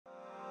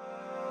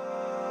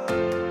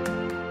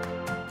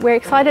We're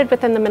excited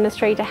within the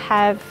ministry to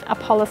have a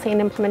policy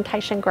and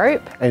implementation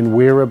group. And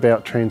we're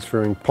about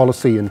transferring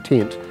policy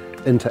intent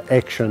into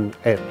action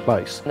at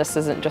place. This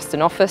isn't just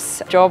an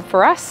office job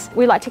for us.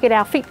 We like to get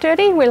our feet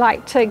dirty, we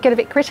like to get a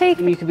bit gritty.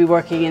 You could be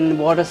working in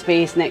water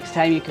space, next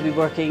time you could be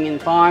working in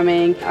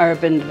farming,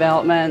 urban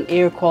development,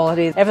 air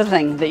quality,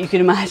 everything that you can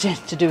imagine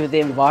to do with the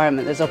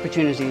environment. There's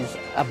opportunities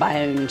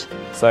abound.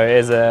 So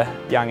as a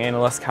young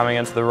analyst coming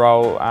into the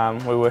role,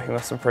 we're working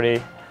with some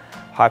pretty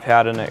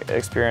high-powered and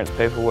experienced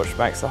people, which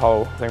makes the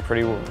whole thing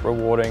pretty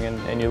rewarding,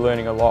 and you're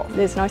learning a lot.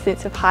 There's no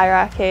sense of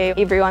hierarchy.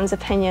 Everyone's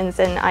opinions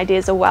and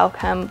ideas are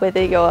welcome,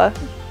 whether you're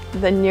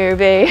the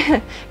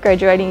newbie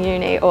graduating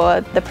uni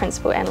or the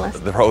principal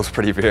analyst. The role's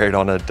pretty varied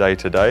on a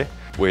day-to-day.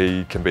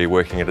 We can be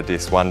working at a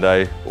desk one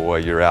day, or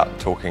you're out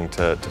talking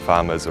to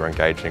farmers or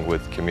engaging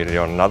with community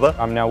on another.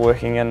 I'm now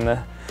working in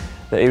the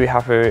iwi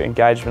hapu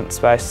engagement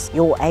space.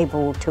 You're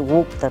able to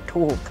walk the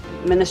talk.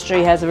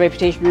 Ministry has a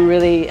reputation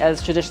really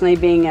as traditionally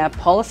being a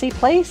policy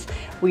place.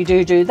 We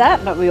do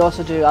that, but we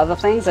also do other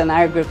things, and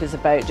our group is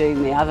about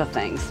doing the other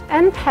things.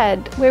 In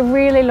PID, we're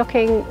really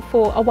looking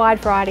for a wide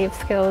variety of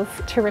skills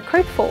to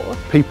recruit for.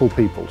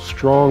 People,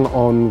 strong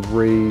on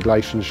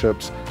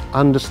relationships,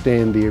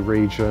 understand their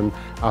region,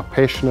 are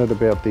passionate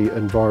about the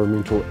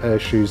environmental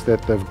issues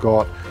that they've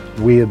got,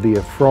 where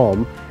they're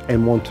from,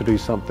 and want to do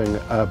something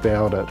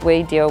about it.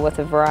 We deal with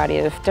a variety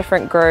of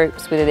different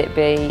groups, whether that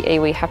be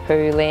iwi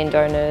hapu,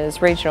 landowners,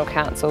 regional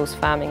councils,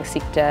 farming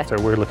sector. So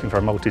we're looking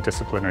for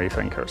multidisciplinary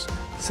thinkers,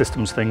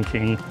 systems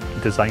thinking,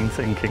 design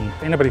thinking.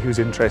 Anybody who's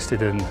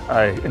interested in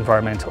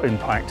environmental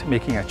impact,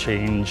 making a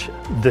change,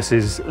 this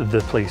is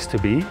the place to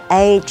be.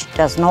 Age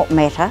does not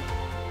matter.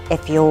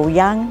 If you're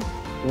young,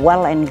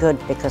 well and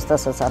good, because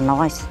this is a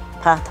nice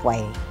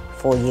pathway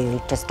for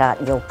you to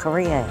start your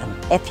career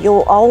in. If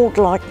you're old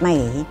like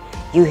me,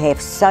 you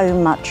have so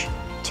much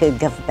to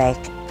give back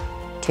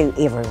to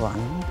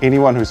everyone.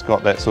 Anyone who's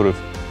got that sort of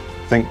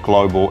think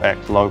global,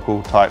 act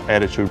local type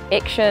attitude.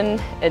 Action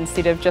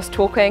instead of just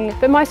talking.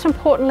 But most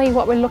importantly,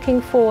 what we're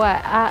looking for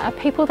are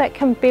people that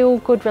can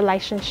build good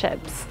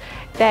relationships,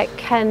 that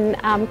can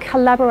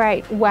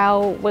collaborate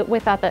well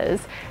with others,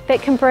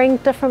 that can bring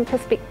different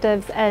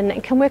perspectives in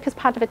and can work as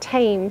part of a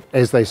team.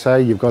 As they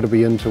say, you've got to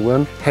be in to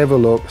win. Have a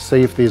look,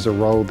 see if there's a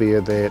role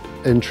there that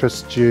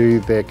interests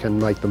you, that can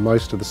make the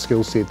most of the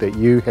skill set that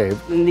you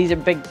have. And these are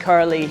big,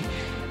 curly,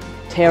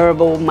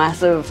 terrible,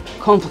 massive,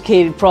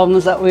 complicated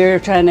problems that we're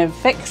trying to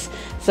fix.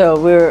 So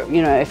we're,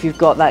 if you've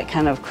got that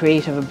kind of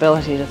creative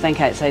ability to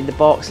think outside the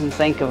box and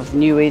think of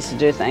new ways to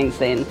do things,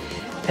 then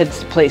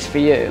PID's the place for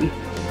you.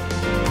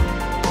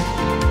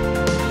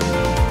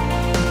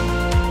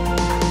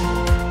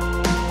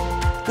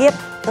 Yep,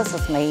 this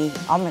is me.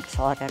 I'm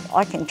excited.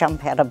 I can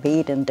jump out of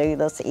bed and do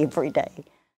this every day.